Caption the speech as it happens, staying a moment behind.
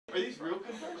real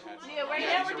confessions? Yeah, right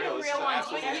now we're doing real ones.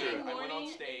 Every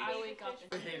morning I wake up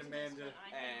I hate Amanda.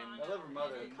 and I love her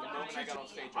mother. the moment I got on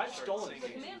stage, I've stolen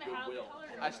singing things. Goodwill.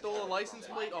 I stole a license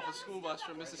plate off a school bus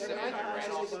from Mississippi. I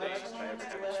ran off stage by every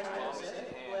time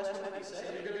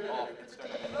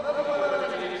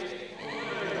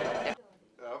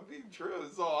I'm being true.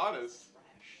 It's all honest.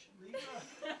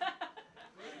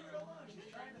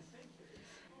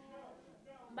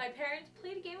 My parents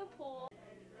played a game of pool,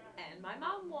 and my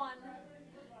mom won,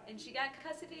 and she got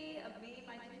custody of me and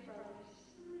my twin brothers.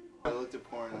 I looked at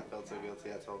porn and I felt so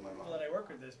guilty. I told my mom. That I work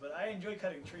with this, but I enjoy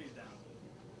cutting trees down.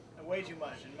 Way too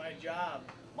much. And my job.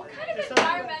 What kind of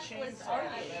environmentalist are you?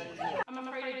 I'm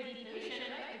afraid of deep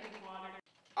ocean. I drink water.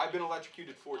 I've been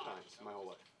electrocuted 4 times my whole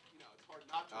life. You know, it's hard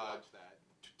not to watch that.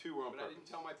 2 were on But I purpose. didn't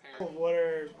tell my Full parents. of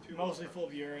water, mostly full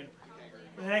of urine.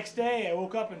 The next day I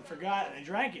woke up and forgot and I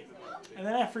drank it. And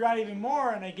then I forgot even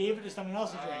more and I gave it to someone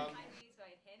else to drink. So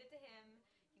I'd hand it to him,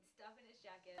 he'd stuff in his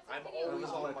jacket. I'm always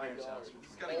on my guard.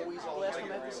 Always on my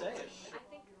guard.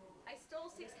 I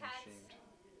stole 6 hats.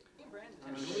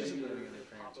 I'm losing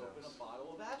pop open a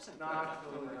bottle of absinthe. Not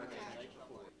the night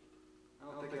before. I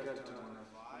don't think I've done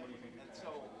enough. And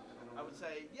so I would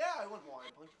say, yeah, I wouldn't want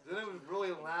to. Then it was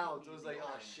really loud, so it was like,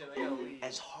 oh shit, I gotta leave.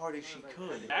 As hard as she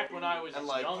could. Back when I was And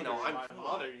like, younger, you know, my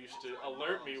mother used to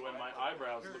alert me when my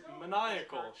eyebrows looked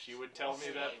maniacal. She would tell me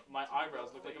that my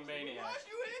eyebrows looked like a maniac. Why'd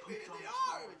you hit me in the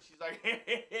arm? And she's like,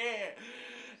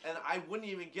 and I wouldn't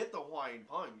even get the Hawaiian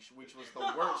punch, which was the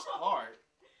worst part.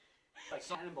 Like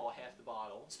cannonball half the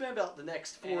bottle. Spent about the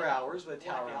next 4 hours with a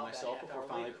towel around myself before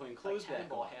finally putting clothes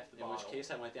back on. In which case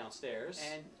I went downstairs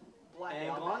and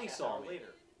Blondie saw me.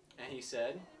 And he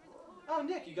said, "Oh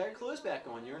Nick, you got your clothes back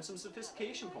on. You earned some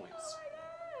sophistication points."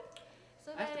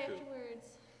 So I have then to poop.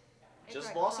 afterwards, I Just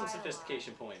cried lost some a lot.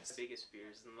 sophistication points. Biggest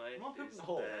fears in life. I'm not pooping is the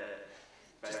hole.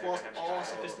 that Just if I lost ever have a all child,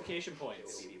 sophistication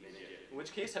points. In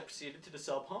which case I proceeded to the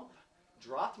sub pump,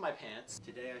 dropped my pants,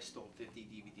 Today I stole 50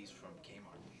 DVDs from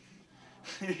Kmart.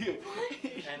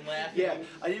 and laughed. Yeah,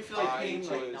 I didn't feel like I paying was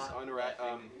like not. at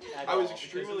I was all,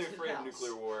 extremely because it was afraid his of house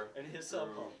nuclear war. and his sub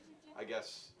through, pump. I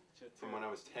guess from when I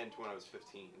was 10 to when I was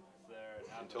 15. There,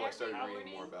 Until I started Every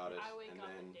reading more about it, I wake and up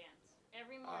then and dance.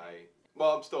 Every morning.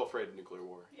 well, I'm still afraid of nuclear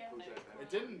war. Yeah. It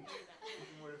didn't.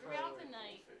 Throughout the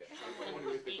night,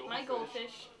 someone ate my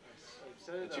goldfish.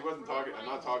 And she wasn't talking. I'm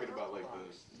not talking about like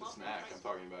the snack. I'm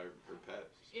talking about her pet.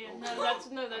 Yeah, Oh,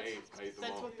 no, that's I ate them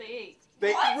that's all. what they ate.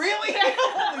 They really?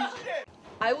 Holy shit!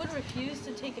 I would refuse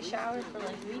to take a shower for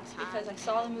like weeks because I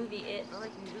saw the movie It,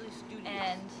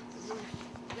 and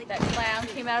that clown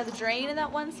came out of the drain in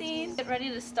that one scene. Get ready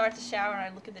to start the shower and I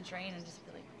look at the drain and just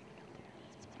be like,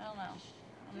 I don't know. I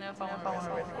don't know if I want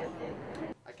to risk it.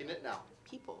 I can knit now.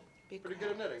 people. Pretty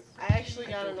good at knitting. I actually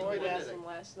got an orgasm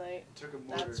last night. Took a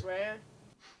mortar. That's rare.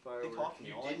 They talk to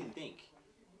me. All I can think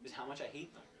is how much I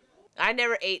hate them. I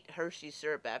never ate Hershey's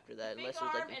syrup after that, Big unless it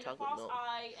was like arm in and a chocolate false milk.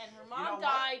 eye, and her mom know what?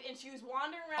 died, and she was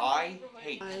wandering around I the neighborhood.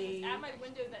 hate- She was at my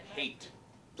window that night. Hate.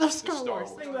 Love Star Star Wars.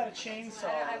 Wars. The thing about a chainsaw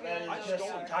that I is just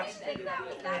stole it. intoxicating.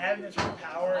 And having this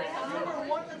power.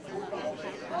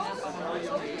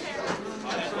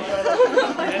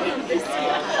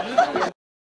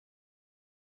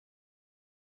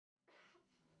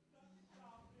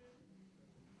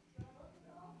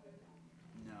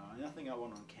 No, nothing I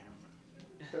want on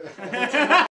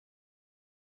camera.